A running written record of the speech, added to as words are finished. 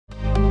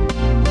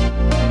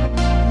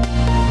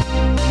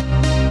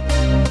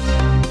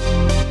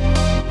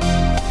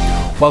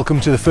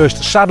Welcome to the first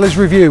Saddlers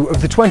review of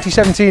the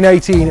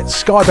 2017-18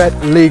 Sky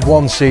Bet League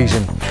One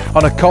season.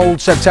 On a cold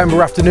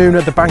September afternoon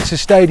at the Banks's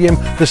Stadium,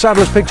 the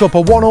Saddlers picked up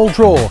a 1-1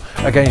 draw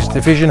against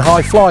Division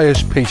High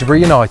Flyers Peterborough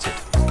United.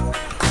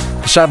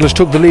 The Saddlers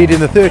took the lead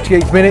in the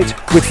 38th minute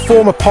with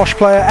former Posh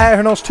player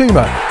Erhan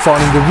Oztuğma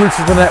finding the roof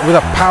of the net with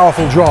a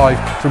powerful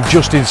drive from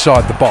just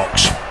inside the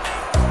box.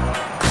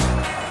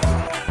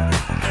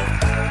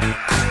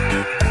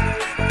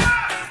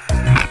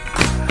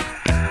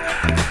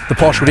 The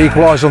Posh would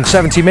equalise on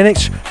 70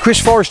 minutes. Chris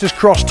Forrester's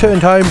cross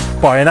turned home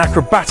by an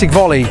acrobatic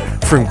volley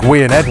from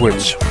Gwion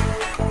Edwards.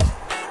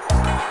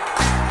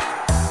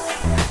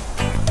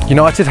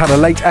 United had a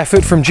late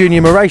effort from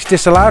Junior Moraes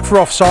disallowed for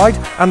offside,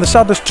 and the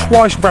Saddlers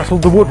twice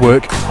rattled the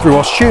woodwork through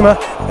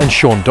Oztuğma and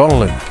Sean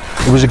Donnellan.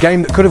 It was a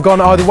game that could have gone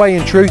either way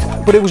in truth,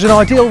 but it was an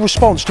ideal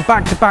response to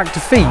back-to-back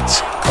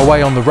defeats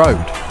away on the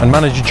road, and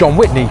manager Jon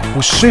Whitney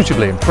was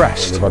suitably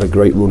impressed. They've had a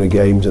great run of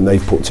games and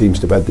they've put teams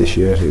to bed this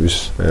year. It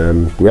was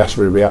we asked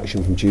for a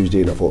reaction from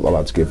Tuesday and I thought the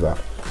lads give that,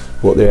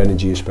 but their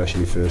energy,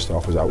 especially first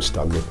half, was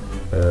outstanding.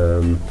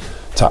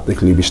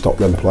 Tactically we stopped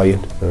them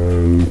playing,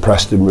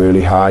 pressed them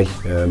really high,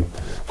 a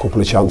couple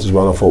of chances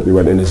when I thought we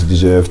went in as a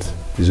deserved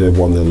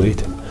 1-0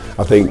 lead.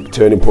 I think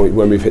turning point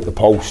when we've hit the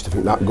post, I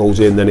think that goes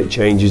in, then it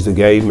changes the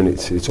game, and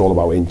it's all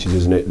about inches,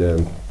 isn't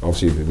it?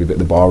 Obviously we've hit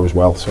the bar as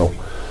well, so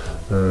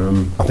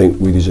I think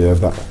we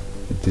deserve that.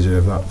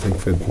 I think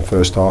for the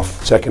first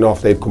half. Second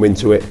half they've come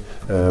into it,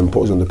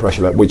 put us under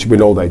pressure, which we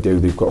know they do.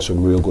 They've got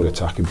some real good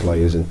attacking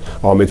players, and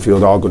our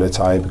midfield are going to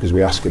tire because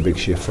we ask a big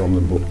shift from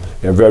them. But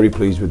yeah, very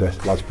pleased with the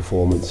lads'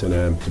 performance, and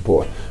I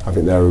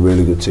think they're a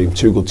really good team.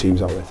 Two good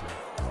teams out there.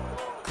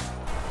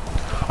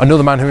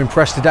 Another man who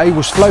impressed today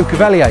was Flo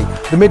Cuvelier.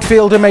 The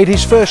midfielder made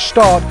his first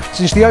start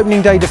since the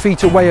opening day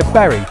defeat away at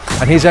Bury,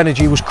 and his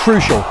energy was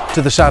crucial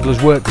to the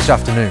Saddlers' work this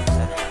afternoon.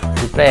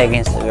 We play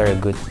against a very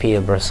good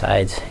Peterborough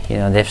side. You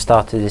know, they've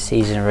started the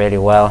season really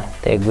well.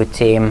 They're a good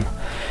team,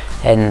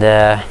 and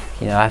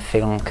you know, I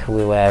think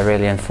we were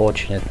really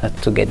unfortunate not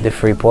to get the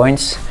 3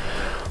 points.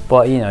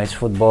 But you know, it's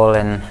football,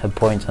 and a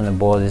point on the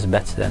board is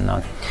better than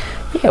none.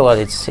 Yeah, well,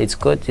 it's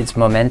good. It's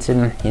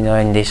momentum. You know,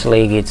 in this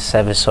league, it's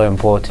ever so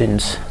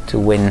important to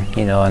win.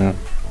 You know, and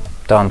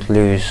don't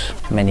lose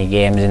many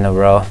games in a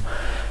row.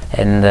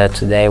 And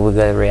today we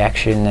got a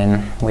reaction,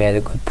 and we had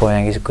a good point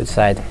against a good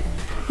side.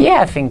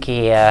 Yeah, I think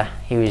he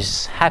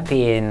was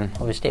happy and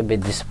obviously a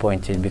bit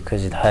disappointed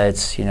because it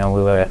hurts. You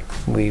know,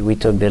 we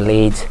took the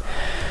lead.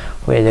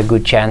 We had a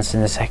good chance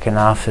in the second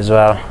half as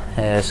well,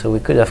 so we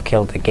could have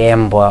killed the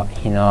game, but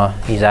you know,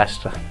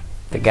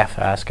 the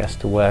gaffer asked us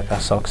to work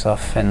our socks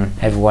off, and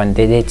everyone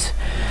did it.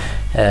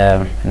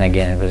 And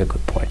again, it was a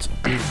good point.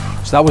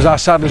 So that was our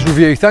Saddlers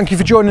review. Thank you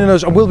for joining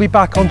us, and we'll be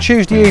back on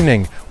Tuesday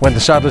evening when the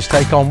Saddlers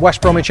take on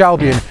West Bromwich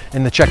Albion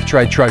in the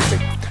Checkatrade Trophy.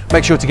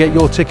 Make sure to get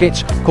your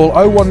tickets, call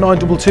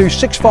 01922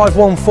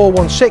 651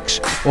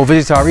 416 or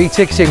visit our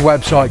e-ticketing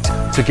website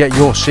to get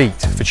your seat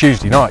for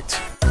Tuesday night.